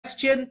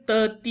Question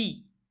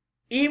 30.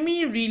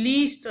 Amy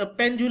released a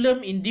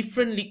pendulum in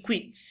different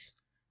liquids.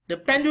 The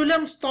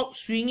pendulum stopped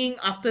swinging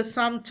after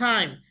some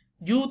time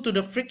due to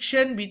the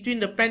friction between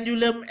the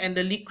pendulum and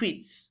the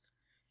liquids.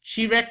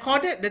 She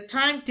recorded the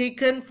time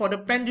taken for the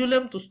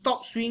pendulum to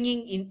stop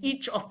swinging in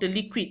each of the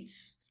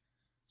liquids.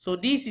 So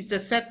this is the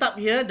setup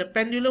here. The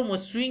pendulum will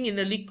swing in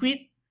the liquid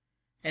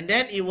and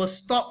then it will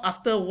stop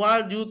after a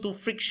while due to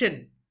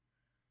friction.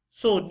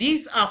 So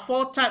these are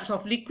 4 types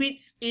of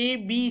liquids, A,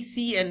 B,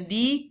 C and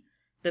D.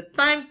 The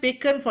time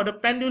taken for the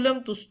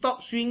pendulum to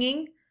stop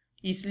swinging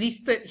is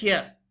listed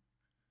here.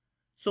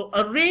 So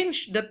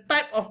arrange the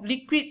type of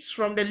liquids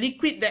from the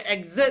liquid that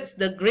exerts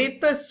the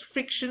greatest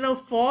frictional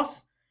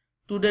force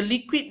to the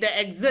liquid that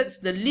exerts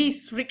the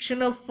least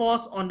frictional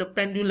force on the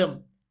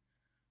pendulum.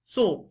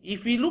 So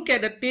if we look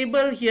at the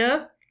table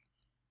here,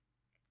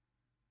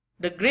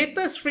 the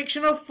greatest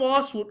frictional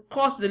force would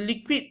cause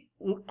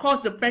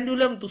the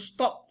pendulum to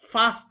stop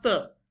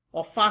faster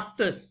or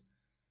fastest.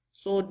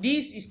 So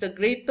this is the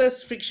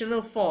greatest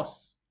frictional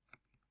force.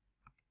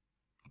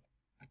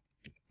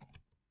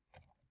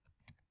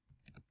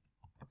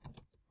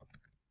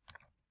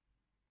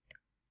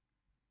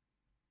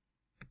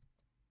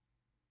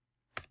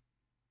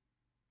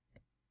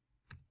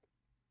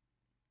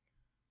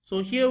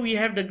 So here we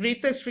have the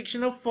greatest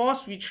frictional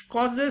force which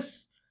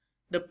causes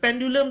the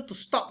pendulum to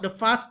stop the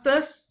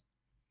fastest.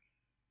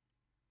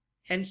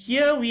 And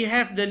here we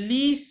have the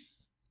least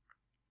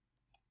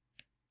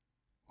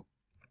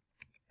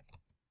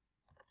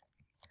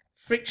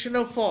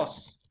frictional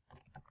force,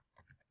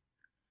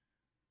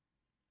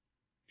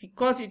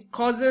 because it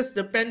causes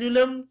the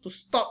pendulum to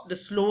stop the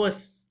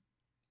slowest.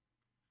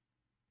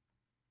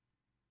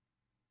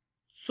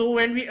 So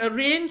when we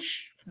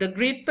arrange the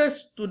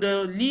greatest to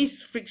the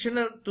least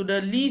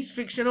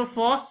frictional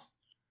force,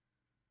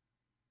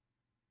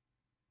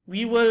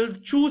 we will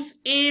choose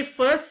A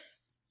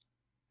first,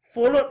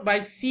 followed by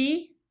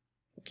C.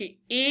 Okay,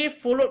 A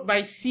followed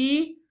by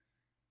C,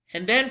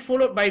 and then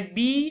followed by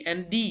B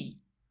and D.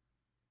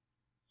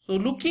 So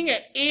looking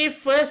at A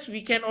first,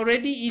 we can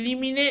already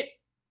eliminate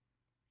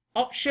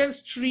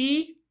options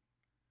 3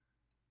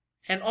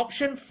 and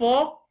option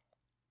 4.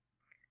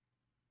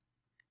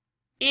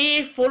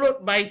 A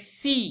followed by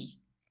C,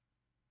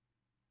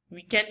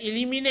 we can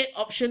eliminate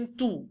option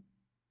 2.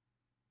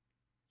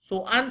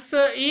 So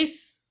answer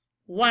is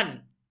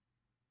 1.